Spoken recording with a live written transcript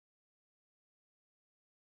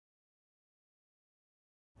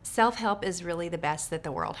Self-help is really the best that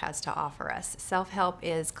the world has to offer us. Self-help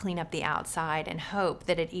is clean up the outside and hope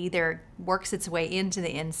that it either works its way into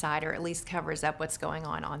the inside or at least covers up what's going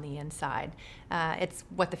on the inside. It's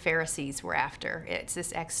what the Pharisees were after. It's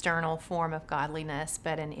this external form of godliness,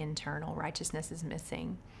 but an internal righteousness is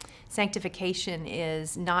missing. Sanctification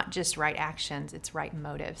is not just right actions, it's right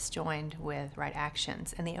motives joined with right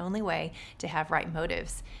actions. And the only way to have right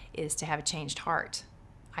motives is to have a changed heart.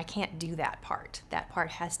 I can't do that part. That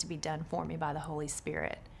part has to be done for me by the Holy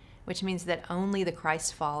Spirit, which means that only the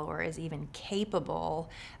Christ follower is even capable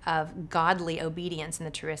of godly obedience in the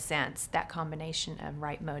truest sense, that combination of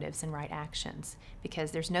right motives and right actions,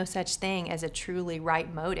 because there's no such thing as a truly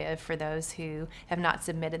right motive for those who have not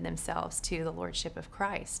submitted themselves to the Lordship of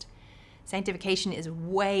Christ. Sanctification is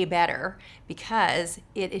way better because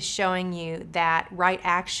it is showing you that right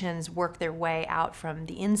actions work their way out from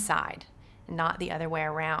the inside, not the other way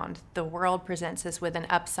around. The world presents us with an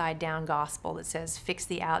upside down gospel that says fix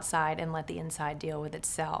the outside and let the inside deal with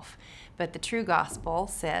itself. But the true gospel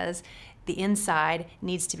says the inside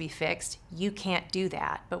needs to be fixed. You can't do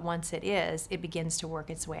that. But once it is, it begins to work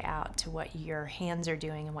its way out to what your hands are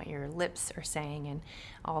doing and what your lips are saying and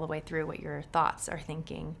all the way through what your thoughts are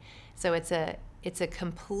thinking. So it's a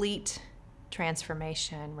complete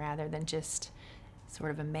transformation rather than just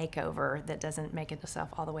sort of a makeover that doesn't make itself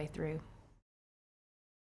all the way through.